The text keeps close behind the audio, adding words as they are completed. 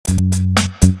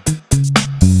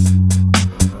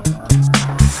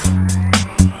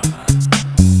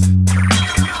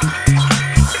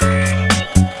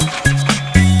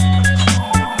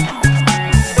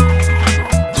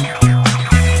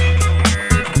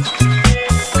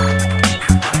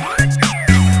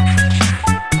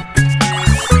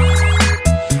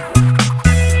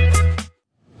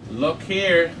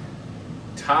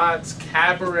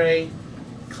Cabaret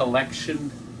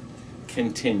collection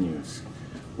continues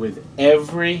with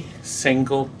every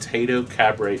single Tato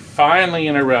Cabaret finally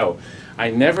in a row. I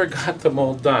never got them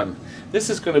all done. This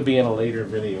is going to be in a later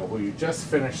video where you just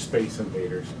finished Space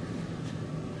Invaders,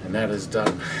 and that is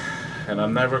done. And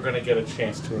I'm never going to get a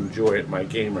chance to enjoy it in my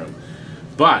game room.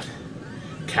 But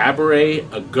Cabaret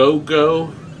A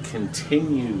Go-Go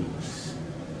continues.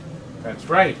 That's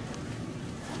right.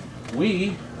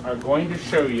 We are going to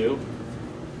show you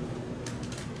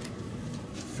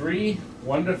 3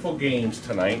 wonderful games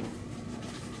tonight.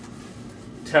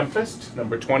 Tempest,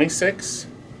 number 26,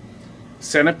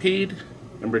 Centipede,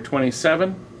 number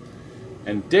 27,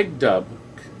 and Dig Dug,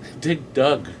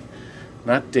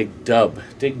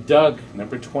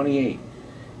 number 28.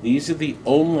 These are the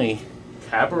only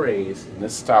cabarets in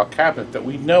this style cabinet that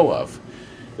we know of.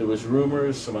 There was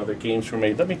rumors some other games were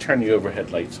made. Let me turn the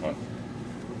overhead lights on.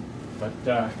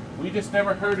 But we just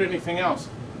never heard anything else.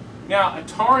 Now,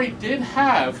 Atari did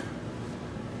have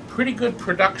pretty good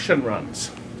production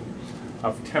runs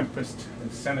of Tempest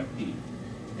and Centipede.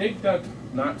 Dig Dug,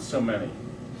 not so many.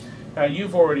 Now,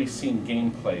 you've already seen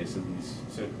gameplays of these,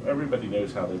 so everybody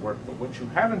knows how they work, but what you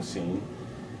haven't seen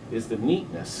is the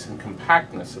neatness and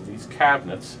compactness of these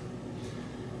cabinets.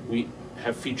 We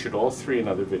have featured all 3 in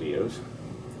other videos,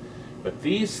 but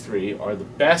these 3 are the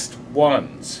best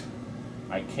ones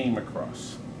I came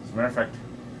across. As a matter of fact,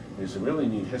 there's a really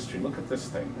neat history. Look at this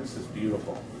thing. This is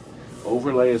beautiful.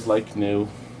 Overlay is like new.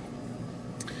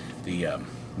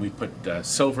 We put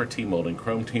silver T-molding,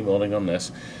 chrome T-molding on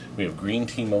this. We have green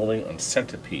T-molding on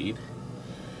Centipede.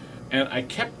 And I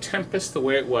kept Tempest the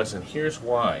way it was, and here's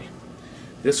why.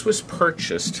 This was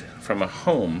purchased from a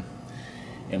home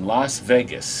in Las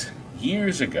Vegas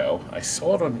years ago. I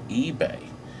saw it on eBay.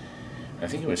 I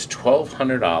think it was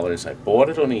 $1,200. I bought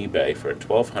it on eBay for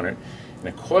 $1,200, and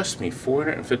it cost me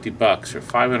 $450 or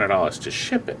 $500 to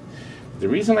ship it. The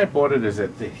reason I bought it is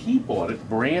that he bought it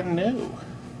brand new.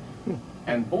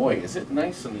 And boy, is it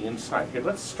nice on the inside. Here,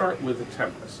 let's start with the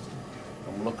Tempest.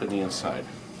 I'm looking the inside.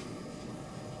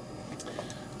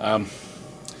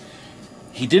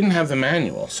 He didn't have the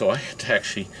manual, so I had to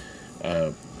actually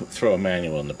throw a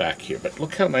manual in the back here. But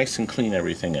look how nice and clean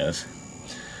everything is.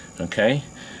 Okay?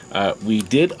 We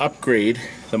did upgrade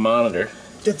the monitor.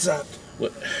 Get zapped.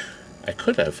 What? I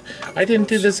could have. I didn't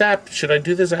do the zap. Should I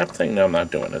do the zap thing? No, I'm not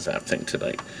doing the zap thing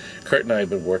tonight. Kurt and I have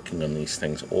been working on these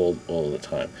things all the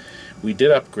time. We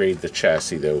did upgrade the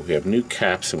chassis, though. We have new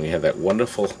caps, and we have that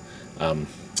wonderful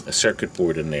circuit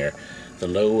board in there. The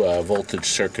low voltage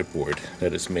circuit board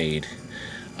that is made.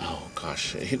 Oh,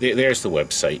 gosh. There's the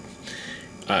website.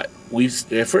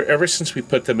 Ever since we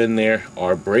put them in there,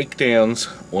 our breakdowns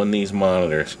on these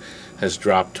monitors has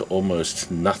dropped to almost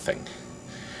nothing.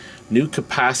 New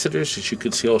capacitors, as you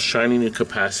can see, all shiny new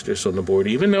capacitors on the board.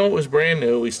 Even though it was brand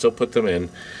new, we still put them in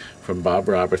from Bob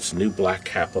Roberts. New black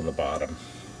cap on the bottom.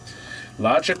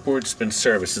 Logic board's been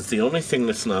serviced. It's the only thing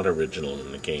that's not original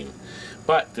in the game.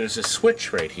 But there's a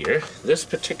switch right here. This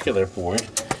particular board,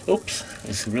 oops,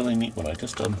 it's a really neat one. I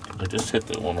just hit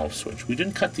the on-off switch. We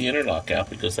didn't cut the interlock out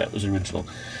because that was original.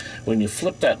 When you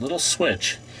flip that little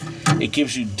switch, it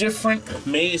gives you different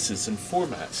mazes and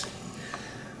formats.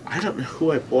 I don't know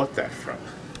who I bought that from.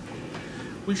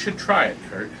 We should try it,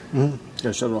 Kurt.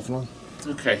 Gotta shut it off and on.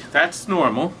 Okay, that's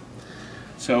normal.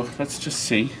 So let's just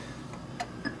see.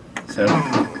 So,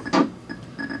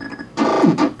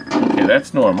 okay,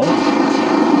 that's normal,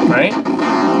 right?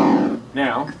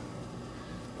 Now,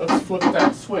 let's flip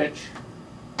that switch.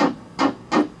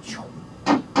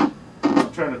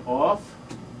 Turn it off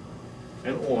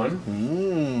and on.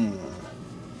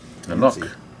 And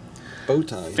look. Bow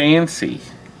tie. Fancy.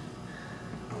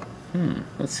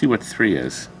 Let's see what 3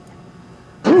 is.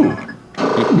 I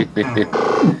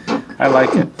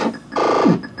like it.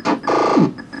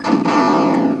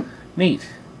 Neat.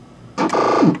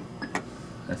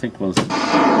 I think we'll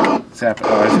zap it.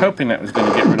 Oh, I was hoping that was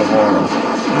going to get rid of all of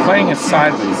them. Playing it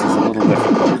sideways is a little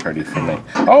difficult, Curdy, for me.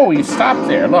 Oh, you stopped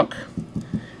there. Look.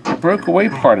 It broke away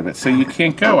part of it, so you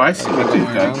can't go. I see what they've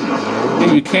done.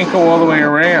 Yeah, you can't go all the way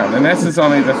around, and this is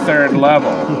only the 3rd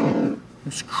level.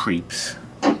 Those creeps.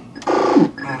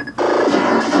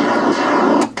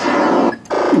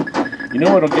 You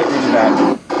know what'll get rid of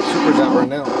that? Super zapper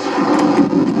now.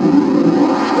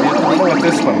 I wonder what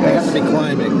this one They does. have to be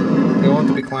climbing. They want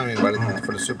to be climbing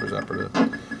for the super zapper to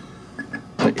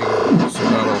let you go. So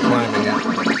not all climbing yet.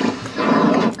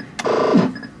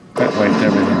 That wiped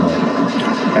everything out.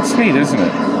 That's neat, isn't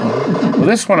it? Well,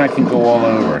 this one I can go all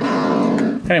over.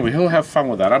 Anyway, he'll have fun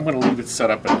with that. I'm going to leave it set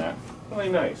up in that. Really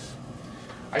nice.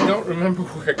 I don't remember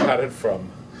where I got it from.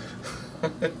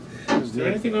 Is there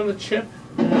anything on the chip?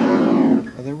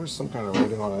 There was some kind of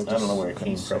rating on it. I don't know where it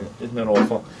came from. Isn't that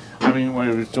awful? I mean, when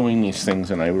I was doing these things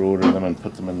and I would order them and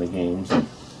put them in the games. And...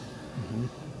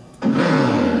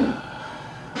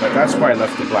 But that's why I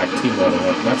left the black team on it.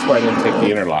 And that's why I didn't take the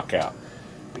interlock out.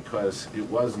 Because it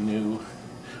was new.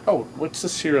 Oh, what's the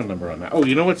serial number on that? Oh,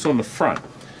 you know what's on the front?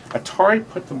 Atari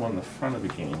put them on the front of the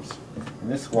games.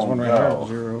 And this won't right go.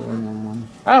 here, 0111.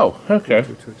 Oh, okay.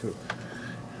 222.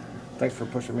 Thanks for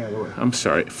pushing me out of the way. I'm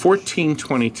sorry.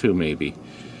 1422 maybe.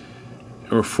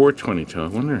 Or 422. I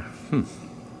wonder. Well,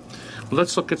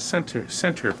 let's look at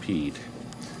Centipede.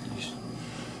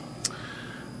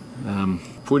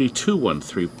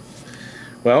 4213.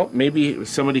 Well, maybe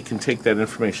somebody can take that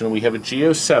information. We have a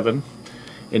G07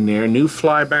 in there, new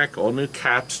flyback, all new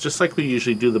caps, just like we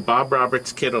usually do. The Bob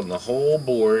Roberts kit on the whole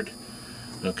board,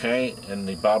 okay, and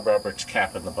the Bob Roberts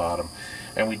cap in the bottom.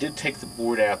 And we did take the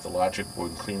board out, the logic board,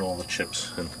 and clean all the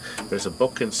chips. And there's a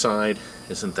book inside.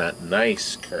 Isn't that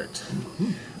nice, Kurt?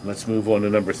 Let's move on to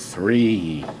number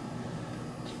 3.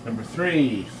 Number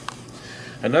 3,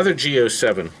 another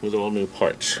G07 with all new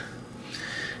parts.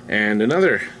 And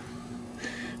another,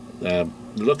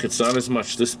 look, it's not as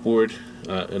much this board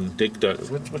and Dig Dug.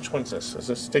 Which one's this? Is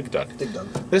this Dig Dug? Dig Dug.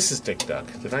 This is Dig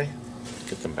Dug. Did I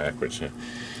get them backwards? Yeah.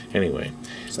 Anyway,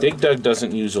 Dig Dug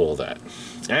doesn't use all that.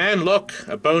 And look,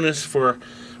 a bonus for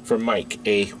Mike,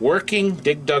 a working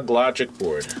Dig Dug logic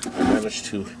board. I managed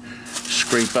to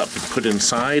scrape up and put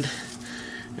inside.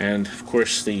 And of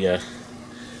course the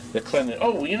cleaning.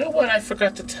 Oh, you know what? I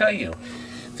forgot to tell you.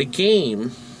 The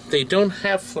game, they don't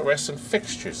have fluorescent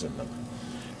fixtures in them.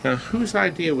 Now, whose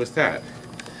idea was that?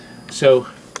 So,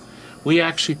 we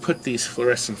actually put these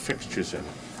fluorescent fixtures in.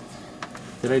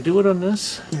 Did I do it on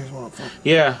this? Here's one up front.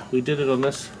 Yeah, we did it on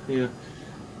this. Yeah.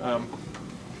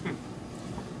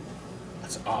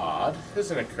 That's odd,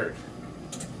 isn't it, Kurt?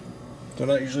 They're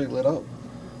not usually lit up.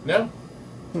 No.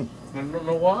 I don't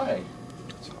know why.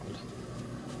 That's odd.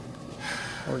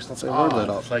 I always thought they were lit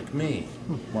up. Like me.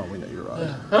 Well, we know you're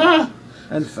right.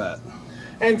 And fat.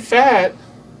 And fat.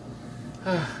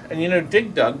 And you know,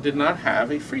 Dig Dug did not have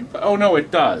a free play. Oh, no,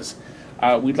 it does.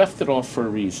 We left it off for a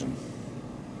reason.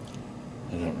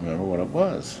 I don't remember what it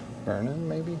was. Burning,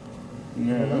 maybe?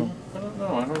 No, I don't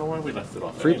know. I don't know why we left it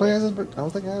off. Free play has it? I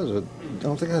don't think it has it. I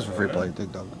don't think it has a free play,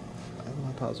 Dig Dug. I'm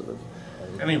not positive.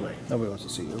 Anyway. Nobody wants to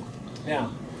see you.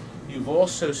 Now, you've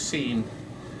also seen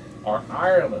our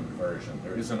Ireland version.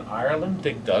 There is an Ireland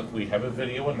Dig Dug. We have a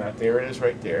video on that. There it is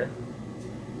right there.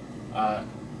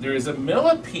 There is a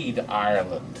Millipede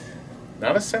Ireland.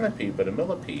 Not a Centipede, but a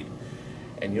Millipede.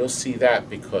 And you'll see that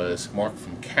because Mark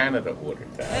from Canada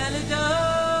ordered that.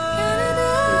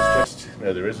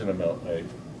 No, there isn't a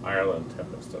Ireland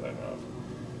Tempest that I know of.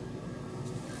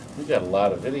 We've got a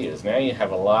lot of videos. Now you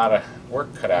have a lot of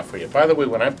work cut out for you. By the way,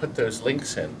 when I put those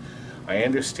links in, I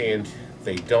understand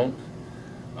they don't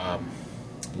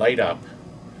light up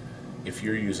if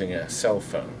you're using a cell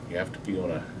phone. You have to be on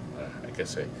a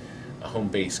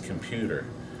home-based computer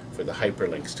for the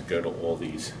hyperlinks to go to all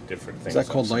these different things. Is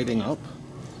that called lighting up?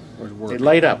 Or they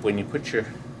light up when you put your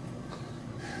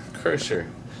cursor.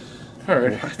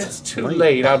 Kurt, it's too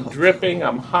late. I'm dripping.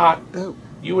 I'm hot. Oh.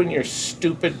 You and your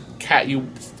stupid cat. You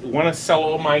want to sell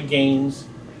all my games?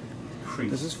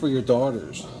 Creep. This is for your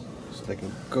daughters, so they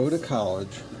can go to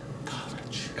college.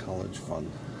 College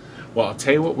fun. Well, I'll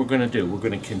tell you what we're going to do. We're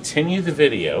going to continue the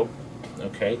video,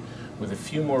 okay, with a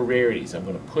few more rarities. I'm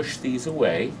going to push these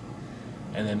away,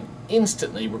 and then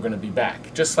instantly we're going to be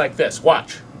back, just like this.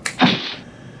 Watch.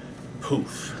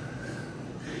 Poof.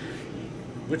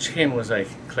 Which hand was I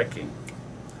clicking?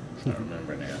 I don't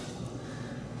remember now.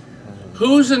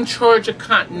 Who's in charge of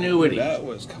continuity? That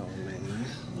was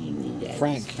coming.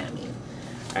 Frank.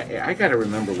 I got to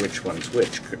remember which one's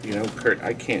which. You know, Kurt,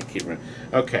 I can't keep remembering.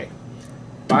 Okay.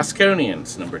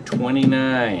 Bosconians, number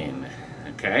 29.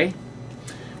 Okay.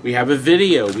 We have a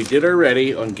video we did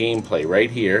already on gameplay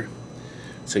right here.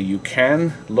 So you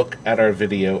can look at our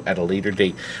video at a later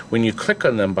date. When you click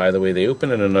on them, by the way, they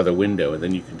open in another window, and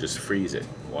then you can just freeze it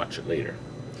and watch it later.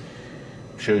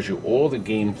 Shows you all the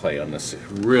gameplay on this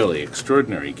really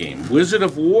extraordinary game. Wizard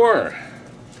of War.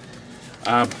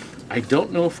 I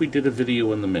don't know if we did a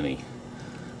video on the Mini,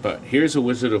 but here's a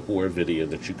Wizard of War video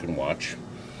that you can watch.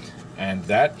 And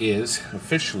that is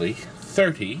officially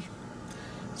 30.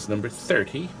 It's number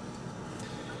 30.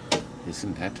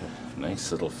 Isn't that a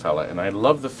nice little fella? And I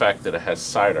love the fact that it has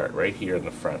side art right here in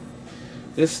the front.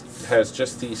 This has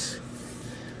just these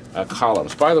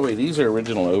columns. By the way, these are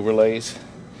original overlays,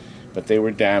 but they were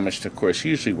damaged, of course,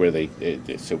 usually where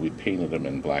so we painted them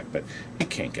in black, but you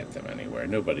can't get them anywhere.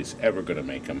 Nobody's ever going to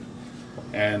make them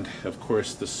And of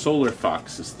course the Solar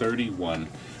Fox is 31.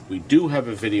 We do have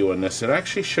a video on this. It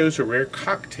actually shows a rare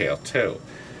cocktail too.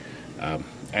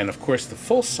 And of course the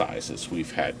full sizes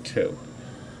we've had too.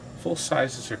 Full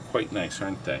sizes are quite nice,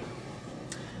 aren't they?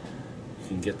 You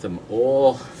can get them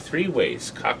all three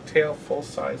ways: cocktail, full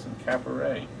size, and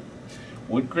cabaret.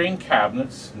 Wood grain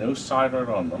cabinets, no side art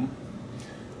on them.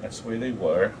 That's the way they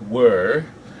were.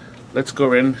 Let's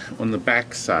go in on the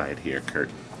back side here, Kurt.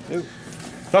 Ooh.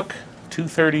 Look,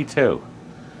 232.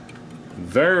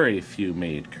 Very few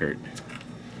made, Kurt.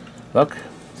 Look,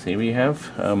 see we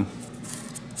have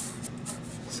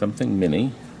something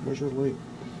mini. Where's your light?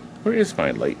 Where is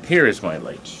my light? Here is my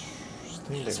light.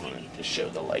 Stand Because we on it. need to show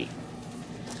the light.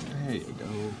 There you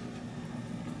go.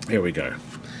 Here we go.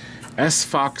 S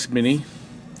Fox Mini.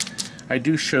 I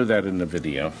do show that in the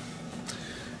video.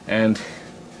 And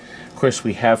of course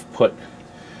we have put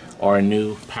our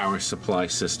new power supply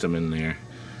system in there.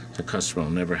 The customer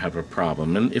will never have a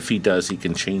problem. And if he does, he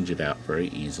can change it out very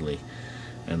easily.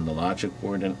 And the logic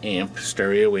board and amp,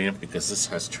 stereo amp, because this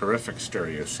has terrific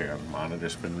stereo sound.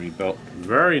 Monitor's been rebuilt.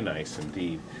 Very nice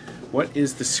indeed. What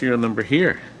is the serial number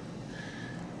here?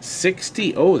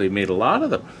 60. Oh, they made a lot of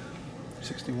them.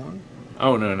 61?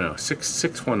 Oh, no.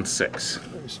 616.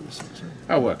 Let me see, 61.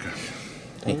 Oh, look.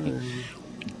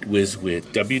 Was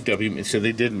with WW, so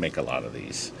they did make a lot of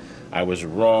these. I was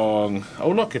wrong. Oh,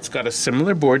 look, it's got a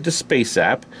similar board to Space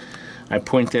App. I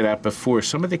pointed out before,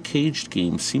 some of the caged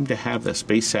games seem to have this.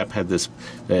 Space App had this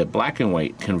black and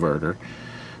white converter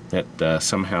that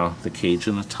somehow the cage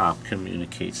on the top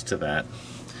communicates to that.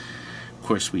 Of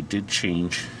course, we did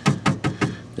change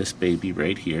this baby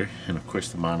right here, and of course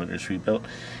the monitor's rebuilt.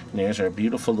 And there's our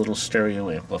beautiful little stereo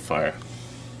amplifier.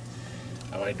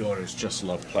 And my daughters just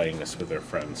love playing this with their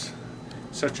friends.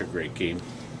 Such a great game.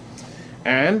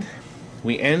 And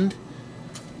we end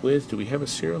with, do we have a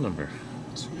serial number?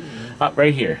 Up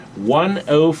right here,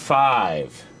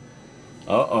 105.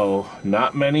 Uh-oh,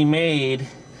 not many made,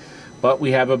 but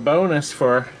we have a bonus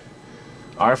for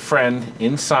our friend.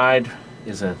 Inside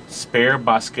is a spare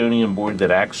Bosconian board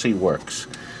that actually works.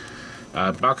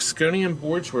 Bosconian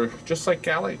boards were just like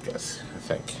Galagas, I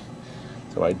think.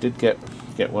 So I did get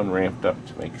one ramped up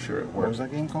to make sure it worked. What was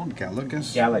that game called?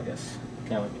 Galagas? Galagas.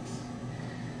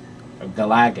 Or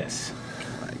Galagas.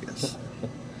 Galagas.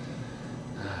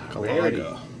 Rarity.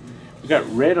 Galaga. We got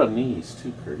red on these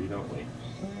too, Curdy, don't we?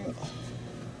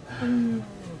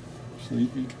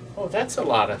 Sleepy. Oh, that's a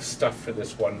lot of stuff for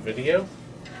this one video.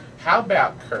 How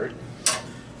about, Kurt,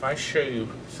 if I show you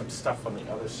some stuff on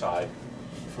the other side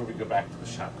before we go back to the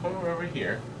shop? Come over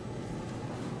here.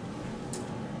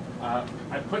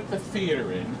 I put the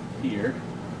theater in here,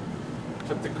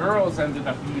 but the girls ended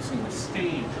up using the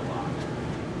stage a lot.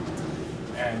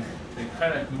 And they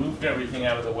kind of moved everything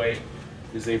out of the way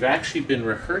because they've actually been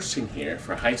rehearsing here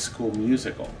for High School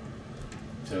Musical.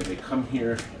 So they come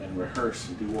here and rehearse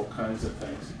and do all kinds of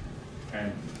things.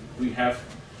 And we have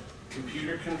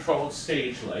computer-controlled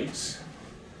stage lights,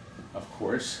 of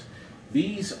course.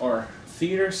 These are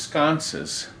theater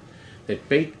sconces that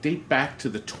date back to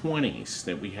the 20s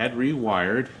that we had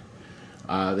rewired.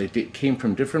 They came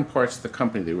from different parts of the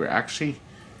company. They were actually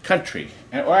country,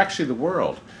 or actually the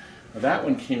world. That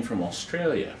one came from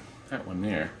Australia, that one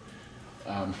there.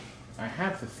 I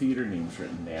have the theater names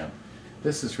written down.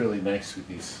 This is really nice with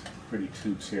these pretty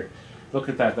tubes here. Look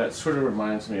at that, that sort of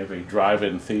reminds me of a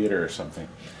drive-in theater or something.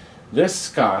 This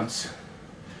sconce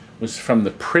was from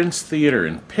the Prince Theater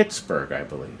in Pittsburgh, I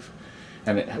believe.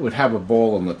 And it would have a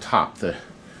ball on the top.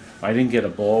 I didn't get a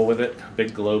ball with it, a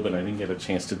big globe, and I didn't get a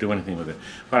chance to do anything with it.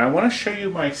 But I want to show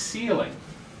you my ceiling.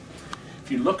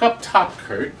 If you look up top,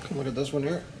 Kurt. Look at this one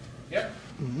here. Yep.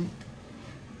 Mm-hmm.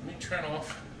 Let me turn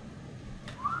off.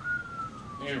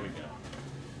 There we go.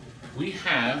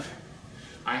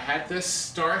 I had this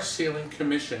star ceiling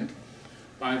commissioned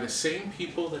by the same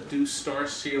people that do star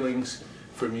ceilings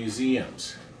for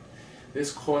museums.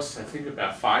 This costs, I think,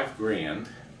 about $5,000.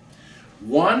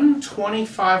 One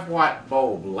 25-watt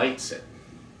bulb lights it.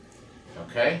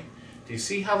 Okay? Do you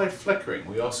see how they're flickering?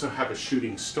 We also have a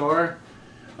shooting star.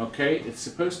 Okay? It's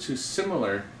supposed to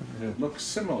look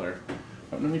similar.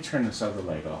 But let me turn this other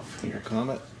light off here.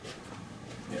 Comet.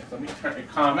 Yeah, let me turn the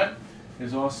Comet.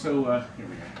 There's also, here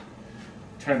we go.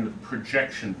 Turn the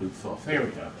projection booth off. There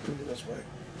we go. This way.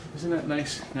 Isn't that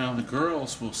nice? Now the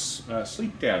girls will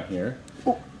sleep down here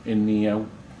in the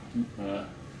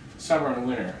summer and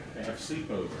winter. They have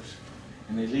sleepovers,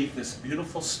 and they leave this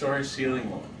beautiful star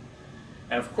ceiling on.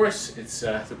 And of course, it's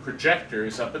the projector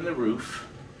is up in the roof.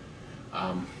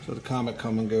 So the Comet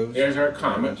come and goes. There's our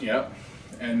Comet. Yep.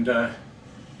 And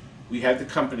we had the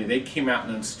company. They came out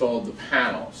and installed the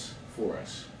panels for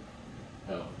us.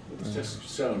 Oh, it was just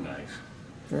so nice.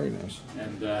 Very nice.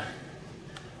 And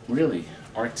really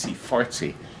artsy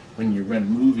fartsy when you rent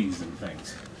movies and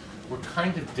things. We're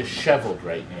kind of disheveled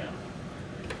right now.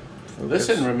 Focus.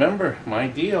 Listen, remember my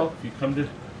deal. If you come to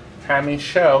Tammy's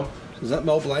show. Is that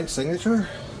Mel Blanc's signature?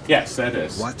 Yes, that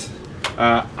is. What?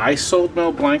 I sold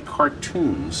Mel Blanc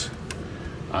cartoons.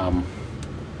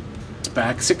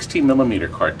 Back 16 millimeter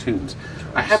cartoons.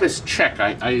 I have his check.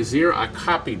 I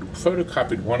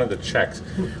photocopied one of the checks.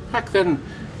 Back then,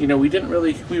 you know,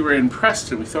 we were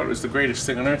impressed and we thought it was the greatest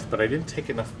thing on earth, but I didn't take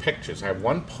enough pictures. I have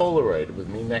one Polaroid with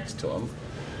me next to him,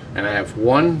 and I have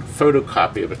one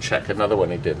photocopy of a check, another one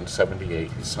he did in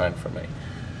 '78, he signed for me.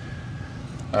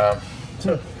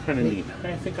 So, kind of neat.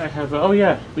 I think I have, oh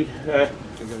yeah, The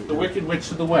Wicked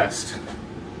Witch of the West.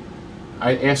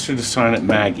 I asked her to sign it,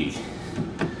 Maggie.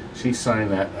 She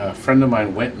signed that. A friend of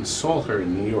mine went and saw her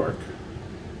in New York.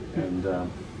 And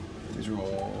these are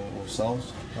all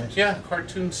cells? Nice. Yeah,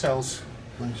 cartoon cells.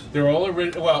 Nice. They're all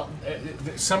original. Well,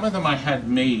 some of them I had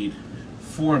made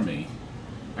for me.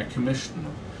 I commissioned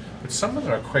them. But some of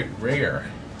them are quite rare.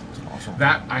 Awesome.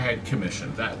 That I had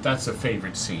commissioned. That's a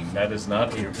favorite scene. That is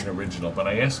not an original. But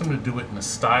I asked them to do it in the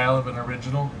style of an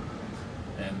original.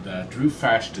 And Drew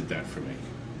Fash did that for me.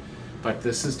 But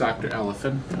this is Dr.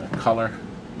 Elephant, color.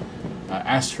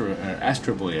 Astro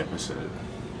Boy episode.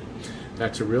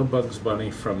 That's a real Bugs Bunny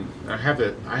from. I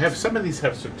have some of these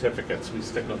have certificates. We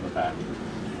stick on the back.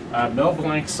 Mel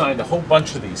Blanc signed a whole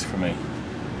bunch of these for me.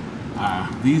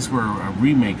 These were a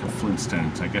remake of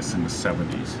Flintstones, I guess, in the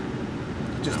 '70s.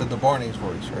 Just the Barney's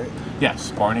voice, right?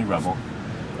 Yes, Barney Rubble.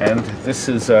 And this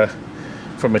is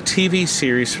from a TV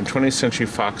series from 20th Century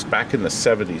Fox back in the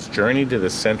 '70s. Journey to the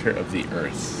Center of the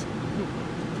Earth.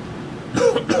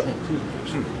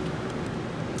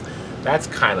 That's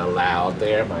kind of loud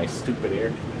there, my stupid air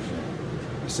conditioner.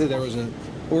 I see there was an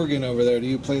organ over there. Do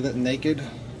you play that naked?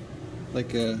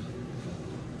 Like is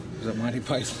that Monty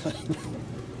Python?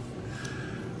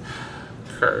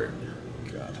 Kurt.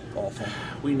 God, awful.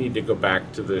 We need to go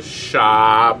back to the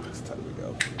shop. It's time to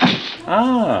go.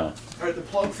 Ah. Alright, the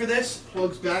plug for this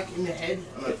plugs back in the head. I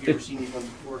don't know if you've ever seen these ones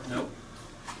before. Nope.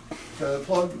 The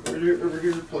plug over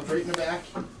here plugs right in the back.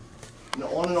 And the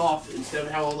on and off, instead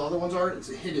of how all the other ones are, it's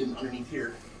hidden underneath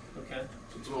here. Okay.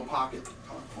 So it's a little pocket.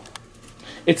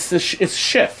 It's it's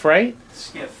Schiff, right?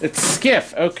 Skiff. It's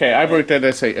Skiff. Okay, I wrote that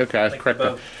essay. Okay, I was correct.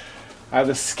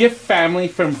 The Skiff family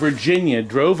from Virginia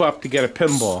drove up to get a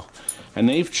pinball, and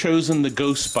they've chosen the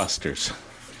Ghostbusters.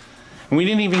 And we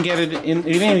didn't even get it in.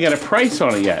 We didn't even get a price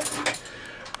on it yet.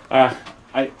 I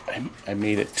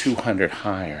made it 200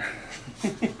 higher.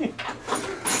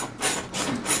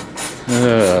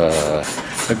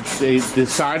 They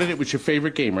decided it was your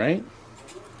favorite game, right?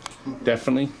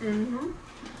 Definitely. Mm-hmm.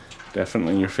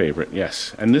 Definitely your favorite,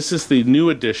 yes. And this is the new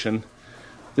edition.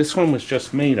 This one was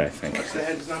just made, I think. The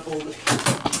head is not bolted.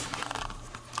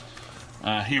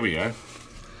 Here we are.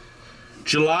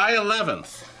 July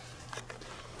 11th.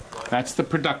 That's the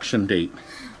production date.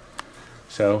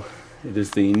 So it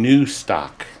is the new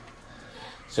stock.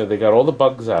 So they got all the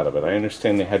bugs out of it. I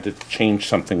understand they had to change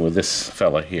something with this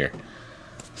fella here.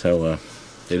 So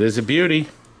it is a beauty.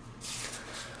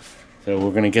 So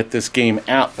we're going to get this game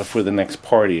out before the next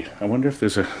party. I wonder if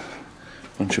there's a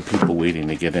bunch of people waiting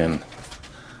to get in.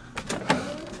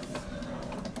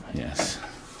 Yes.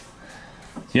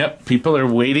 Yep, people are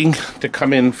waiting to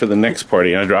come in for the next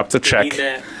party. I dropped the check.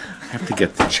 I have to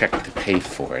get the check to pay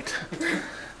for it.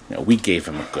 No, we gave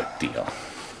him a good deal.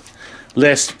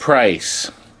 List price.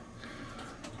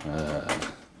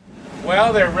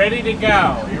 Well, they're ready to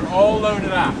go. You're all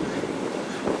loaded up.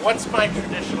 What's my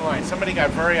traditional line? Somebody got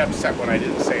very upset when I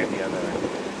didn't say it the other night.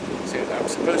 I'm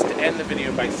supposed to end the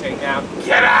video by saying, now,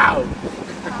 get out!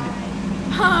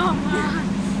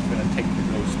 I'm going to take the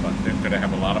Ghostbusters. They're going to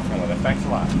have a lot of fun with it. Thanks a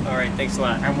lot. All right, thanks a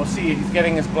lot. And we'll see you. He's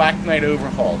getting his Black Knight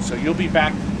overhauled, so you'll be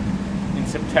back in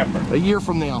September. A year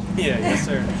from now. Yeah, yes,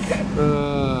 sir.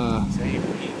 So he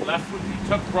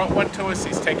brought one to us.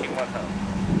 He's taking one home.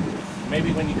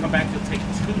 Maybe when you come back, you'll take 2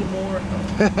 more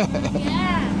home.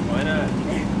 Yeah. Why not?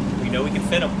 We know we can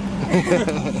fit them.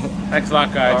 Thanks a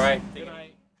lot, guys. All right. Good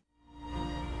night.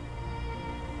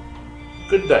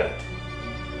 Good night.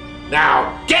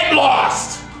 Now, get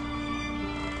lost!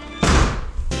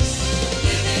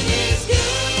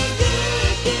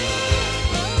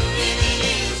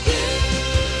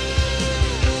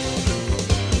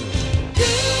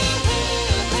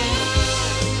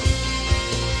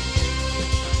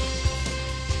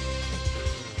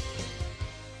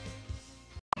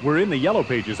 We're in the Yellow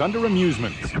Pages under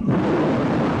Amusements.